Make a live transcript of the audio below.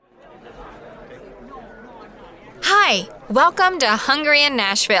Hi, welcome to Hungry in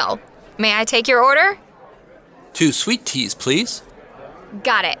Nashville. May I take your order? 2 sweet teas, please.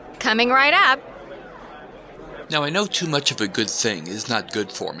 Got it. Coming right up. Now, I know too much of a good thing is not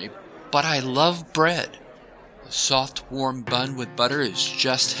good for me, but I love bread. A soft, warm bun with butter is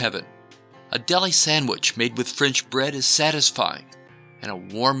just heaven. A deli sandwich made with French bread is satisfying, and a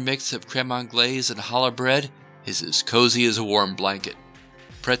warm mix of creme anglaise and challah bread is as cozy as a warm blanket.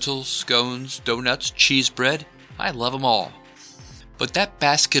 Pretzels, scones, donuts, cheese bread, I love them all. But that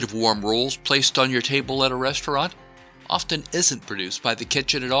basket of warm rolls placed on your table at a restaurant often isn't produced by the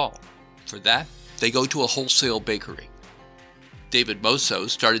kitchen at all. For that, they go to a wholesale bakery. David Mosso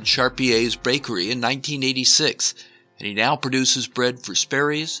started Charpier's Bakery in 1986, and he now produces bread for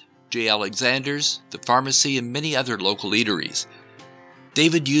Sperry's, J. Alexander's, The Pharmacy, and many other local eateries.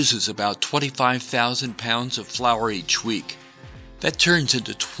 David uses about 25,000 pounds of flour each week. That turns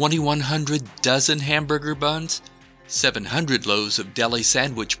into 2,100 dozen hamburger buns, 700 loaves of deli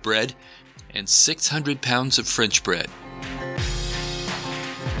sandwich bread, and 600 pounds of French bread.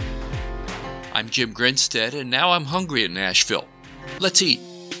 I'm Jim Grinstead, and now I'm hungry in Nashville. Let's eat.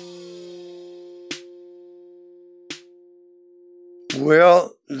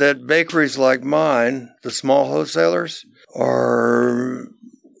 Well, that bakeries like mine, the small wholesalers, are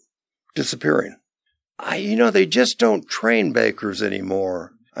disappearing. They just don't train bakers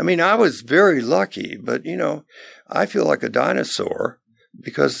anymore. I mean, I was very lucky, but, I feel like a dinosaur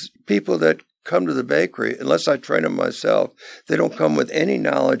because people that come to the bakery, unless I train them myself, they don't come with any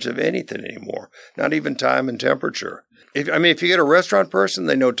knowledge of anything anymore, not even time and temperature. If you get a restaurant person,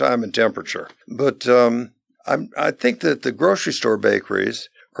 they know time and temperature. But I think that the grocery store bakeries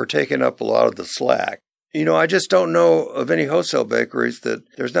are taking up a lot of the slack. I just don't know of any wholesale bakeries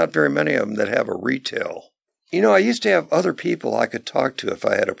there's not very many of them that have a retail. I used to have other people I could talk to if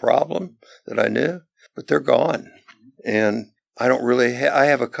I had a problem that I knew, but they're gone. And I don't really I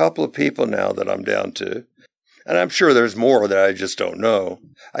have a couple of people now that I'm down to. And I'm sure there's more that I just don't know.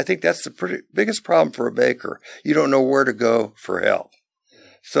 I think that's the biggest problem for a baker. You don't know where to go for help.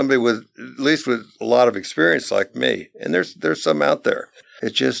 Somebody at least with a lot of experience like me. And there's some out there.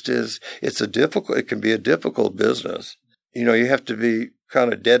 It just is, it can be a difficult business. You have to be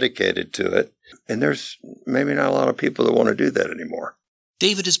kind of dedicated to it. And there's maybe not a lot of people that want to do that anymore.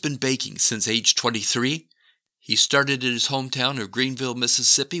 David has been baking since age 23. He started in his hometown of Greenville,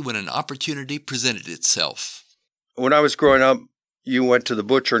 Mississippi when an opportunity presented itself. When I was growing up, you went to the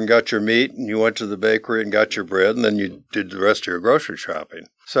butcher and got your meat, and you went to the bakery and got your bread, and then you did the rest of your grocery shopping.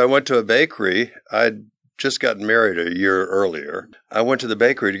 So I went to a bakery. I'd just gotten married a year earlier. I went to the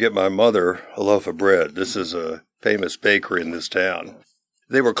bakery to get my mother a loaf of bread. This is a famous bakery in this town.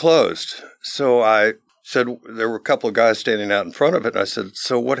 They were closed. So I said, there were a couple of guys standing out in front of it, and I said,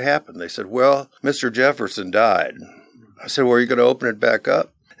 so what happened? They said, well, Mr. Jefferson died. I said, well, are you going to open it back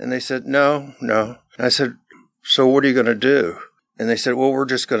up? And they said, no. And I said, so what are you going to do? And they said, well, we're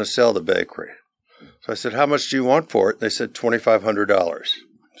just going to sell the bakery. So I said, how much do you want for it? They said, $2,500.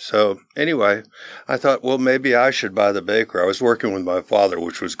 So anyway, I thought, well, maybe I should buy the bakery. I was working with my father,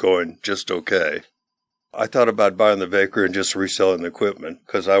 which was going just okay. I thought about buying the bakery and just reselling the equipment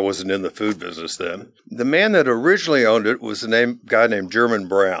because I wasn't in the food business then. The man that originally owned it was a guy named German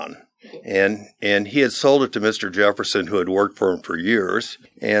Brown. And he had sold it to Mr. Jefferson, who had worked for him for years.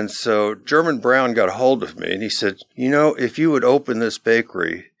 And so German Brown got a hold of me and he said, if you would open this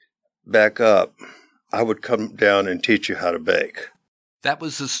bakery back up, I would come down and teach you how to bake. That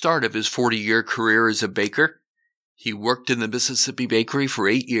was the start of his 40-year career as a baker. He worked in the Mississippi bakery for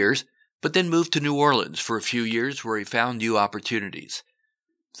 8 years, but then moved to New Orleans for a few years where he found new opportunities.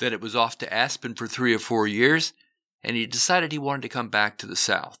 Then it was off to Aspen for 3 or 4 years, and he decided he wanted to come back to the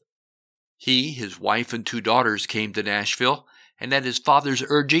South. He, his wife, and 2 daughters came to Nashville, and at his father's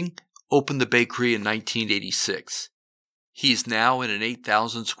urging, opened the bakery in 1986. He's now in an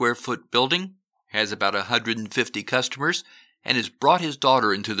 8,000-square-foot building, has about 150 customers, and has brought his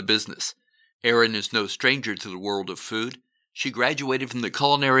daughter into the business. Erin is no stranger to the world of food. She graduated from the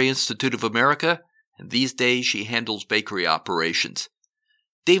Culinary Institute of America, and these days she handles bakery operations.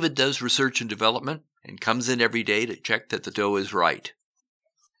 David does research and development and comes in every day to check that the dough is right.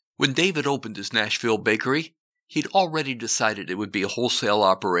 When David opened his Nashville bakery, he'd already decided it would be a wholesale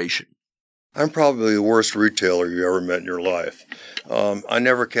operation. I'm probably the worst retailer you ever met in your life. I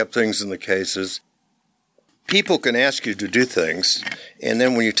never kept things in the cases. People can ask you to do things, and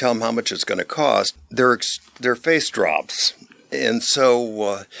then when you tell them how much it's going to cost, their face drops. And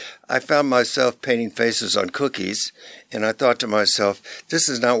so I found myself painting faces on cookies, and I thought to myself, this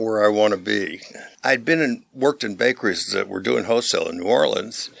is not where I want to be. I'd worked in bakeries that were doing wholesale in New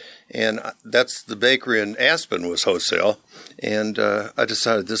Orleans, and that's the bakery in Aspen was wholesale, and I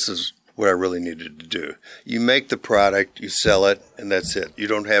decided this is what I really needed to do. You make the product, you sell it, and that's it. You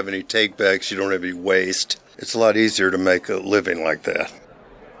don't have any take-backs, you don't have any waste. It's a lot easier to make a living like that.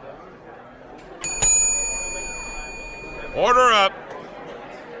 Order up.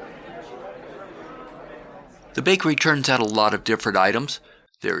 The bakery turns out a lot of different items.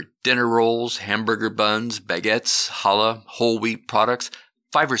 There are dinner rolls, hamburger buns, baguettes, challah, whole wheat products,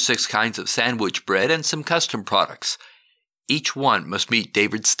 5 or 6 kinds of sandwich bread, and some custom products. Each one must meet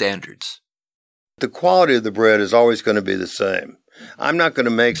David's standards. The quality of the bread is always going to be the same. I'm not going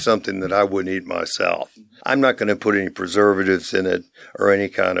to make something that I wouldn't eat myself. I'm not going to put any preservatives in it or any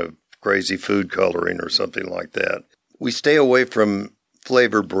kind of crazy food coloring or something like that. We stay away from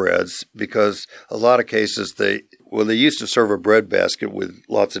flavored breads because a lot of cases they used to serve a bread basket with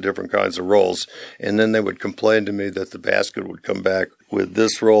lots of different kinds of rolls, and then they would complain to me that the basket would come back with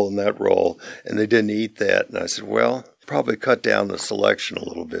this roll and that roll, and they didn't eat that. And I said, well, probably cut down the selection a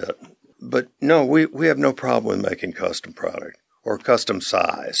little bit. But no, we have no problem with making custom product or custom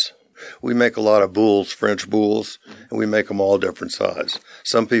size. We make a lot of boules, French boules, and we make them all different size.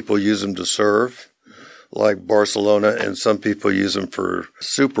 Some people use them to serve, like Barcelona, and some people use them for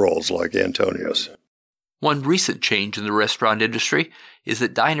soup rolls like Antonio's. One recent change in the restaurant industry is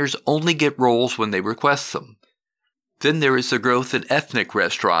that diners only get rolls when they request them. Then there is the growth in ethnic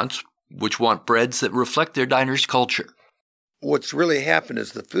restaurants, which want breads that reflect their diners' culture. What's really happened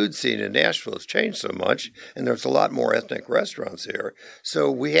is the food scene in Nashville has changed so much, and there's a lot more ethnic restaurants here. So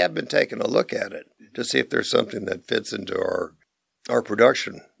we have been taking a look at it to see if there's something that fits into our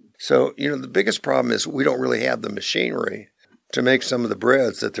production. So, the biggest problem is we don't really have the machinery to make some of the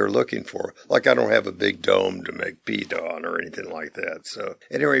breads that they're looking for. Like I don't have a big dome to make pita on or anything like that. So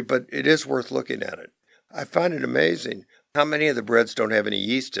anyway, but it is worth looking at it. I find it amazing how many of the breads don't have any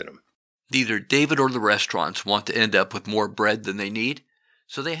yeast in them. Neither David or the restaurants want to end up with more bread than they need,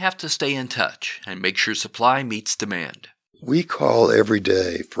 so they have to stay in touch and make sure supply meets demand. We call every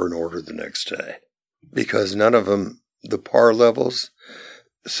day for an order the next day because none of them, the par levels,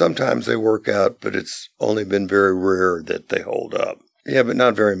 sometimes they work out, but it's only been very rare that they hold up. Yeah, but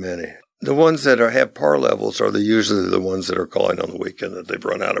not very many. The ones that have par levels are usually the ones that are calling on the weekend that they've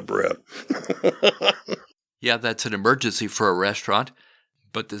run out of bread. Yeah, that's an emergency for a restaurant.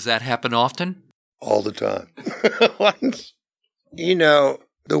 But does that happen often? All the time.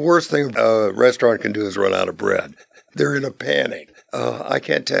 The worst thing a restaurant can do is run out of bread. They're in a panic. I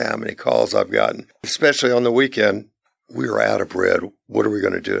can't tell you how many calls I've gotten, especially on the weekend. We are out of bread. What are we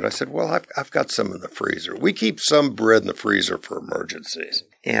going to do? And I said, well, I've got some in the freezer. We keep some bread in the freezer for emergencies.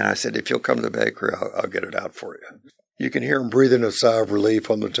 And I said, if you'll come to the bakery, I'll get it out for you. You can hear them breathing a sigh of relief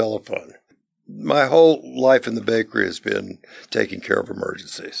on the telephone. My whole life in the bakery has been taking care of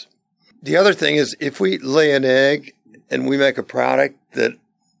emergencies. The other thing is if we lay an egg and we make a product that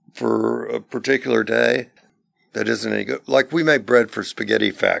for a particular day that isn't any good, like we make bread for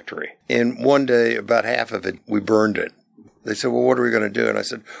Spaghetti Factory. And one day, about half of it, we burned it. They said, well, what are we going to do? And I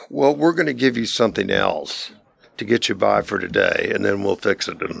said, well, we're going to give you something else to get you by for today, and then we'll fix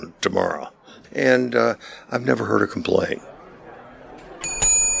it tomorrow. And I've never heard a complaint.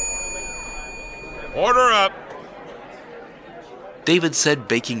 Order up. David said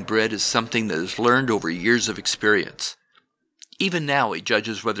baking bread is something that is learned over years of experience. Even now, he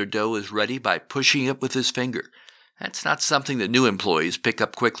judges whether dough is ready by pushing it with his finger. That's not something that new employees pick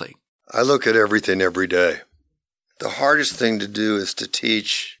up quickly. I look at everything every day. The hardest thing to do is to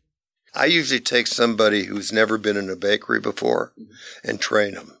teach. I usually take somebody who's never been in a bakery before and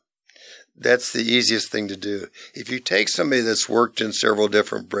train them. That's the easiest thing to do. If you take somebody that's worked in several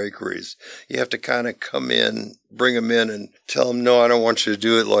different bakeries, you have to kind of come in, bring them in and tell them, no, I don't want you to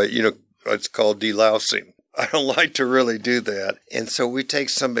do it like, it's called delousing. I don't like to really do that. And so we take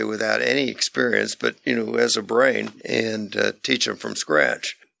somebody without any experience, but, who has a brain and teach them from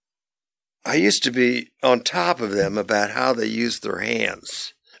scratch. I used to be on top of them about how they use their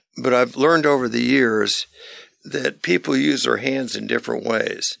hands. But I've learned over the years that people use their hands in different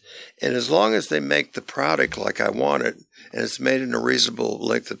ways. And as long as they make the product like I want it, and it's made in a reasonable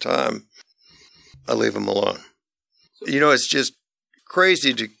length of time, I leave them alone. It's just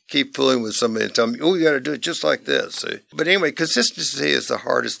crazy to keep fooling with somebody and tell them, oh, you got to do it just like this. But anyway, consistency is the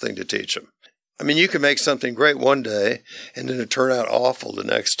hardest thing to teach them. I mean, you can make something great one day, and then it turn out awful the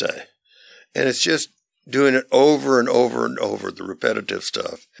next day. And it's just doing it over and over and over, the repetitive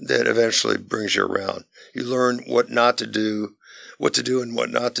stuff, that eventually brings you around. You learn what not to do what to do and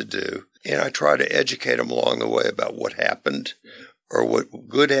what not to do. And I try to educate them along the way about what happened, or what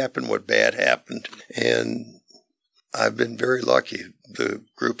good happened, what bad happened. And I've been very lucky. The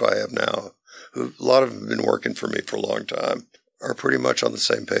group I have now, who a lot of them have been working for me for a long time, are pretty much on the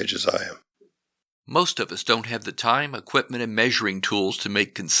same page as I am. Most of us don't have the time, equipment, and measuring tools to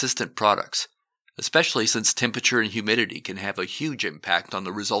make consistent products, especially since temperature and humidity can have a huge impact on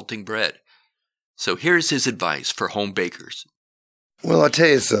the resulting bread. So here's his advice for home bakers. Well, I'll tell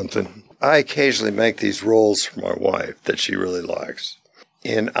you something. I occasionally make these rolls for my wife that she really likes.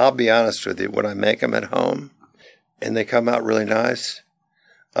 And I'll be honest with you, when I make them at home and they come out really nice,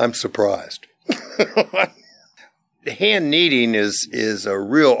 I'm surprised. Hand kneading is a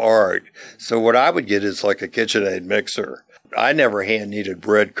real art. So what I would get is like a KitchenAid mixer. I never hand kneaded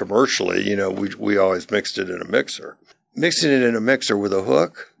bread commercially. You know, we always mixed it in a mixer. Mixing it in a mixer with a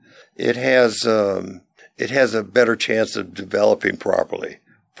hook, it has a better chance of developing properly,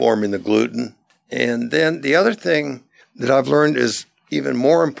 forming the gluten. And then the other thing that I've learned is even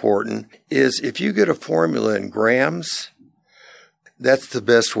more important is if you get a formula in grams, that's the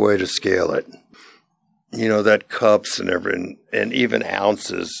best way to scale it. You know, that cups and everything, and even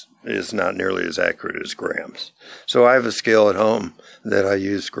ounces is not nearly as accurate as grams. So I have a scale at home that I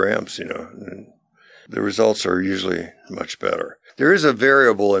use grams, and the results are usually much better. There is a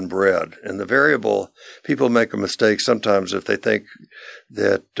variable in bread, and the variable, people make a mistake sometimes if they think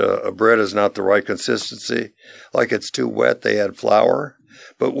that a bread is not the right consistency, like it's too wet, they add flour.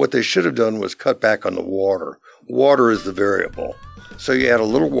 But what they should have done was cut back on the water. Water is the variable. So you add a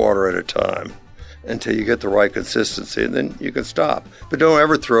little water at a time until you get the right consistency, and then you can stop. But don't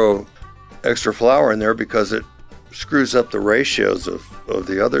ever throw extra flour in there because it screws up the ratios of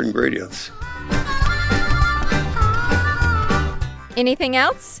the other ingredients. Anything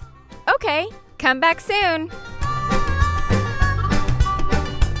else? Okay, come back soon.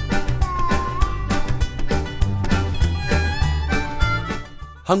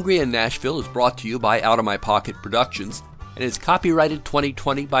 Hungry in Nashville is brought to you by Out of My Pocket Productions and is copyrighted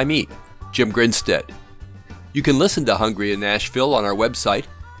 2020 by me, Jim Grinstead. You can listen to Hungry in Nashville on our website,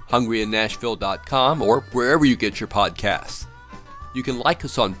 hungryinnashville.com, or wherever you get your podcasts. You can like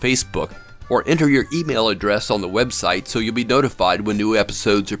us on Facebook or enter your email address on the website so you'll be notified when new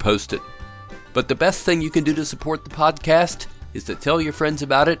episodes are posted. But the best thing you can do to support the podcast is to tell your friends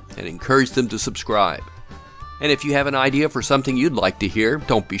about it and encourage them to subscribe. And if you have an idea for something you'd like to hear,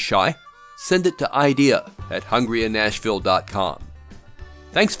 don't be shy. Send it to idea@hungryinnashville.com.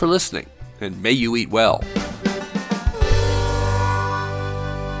 Thanks for listening, and may you eat well.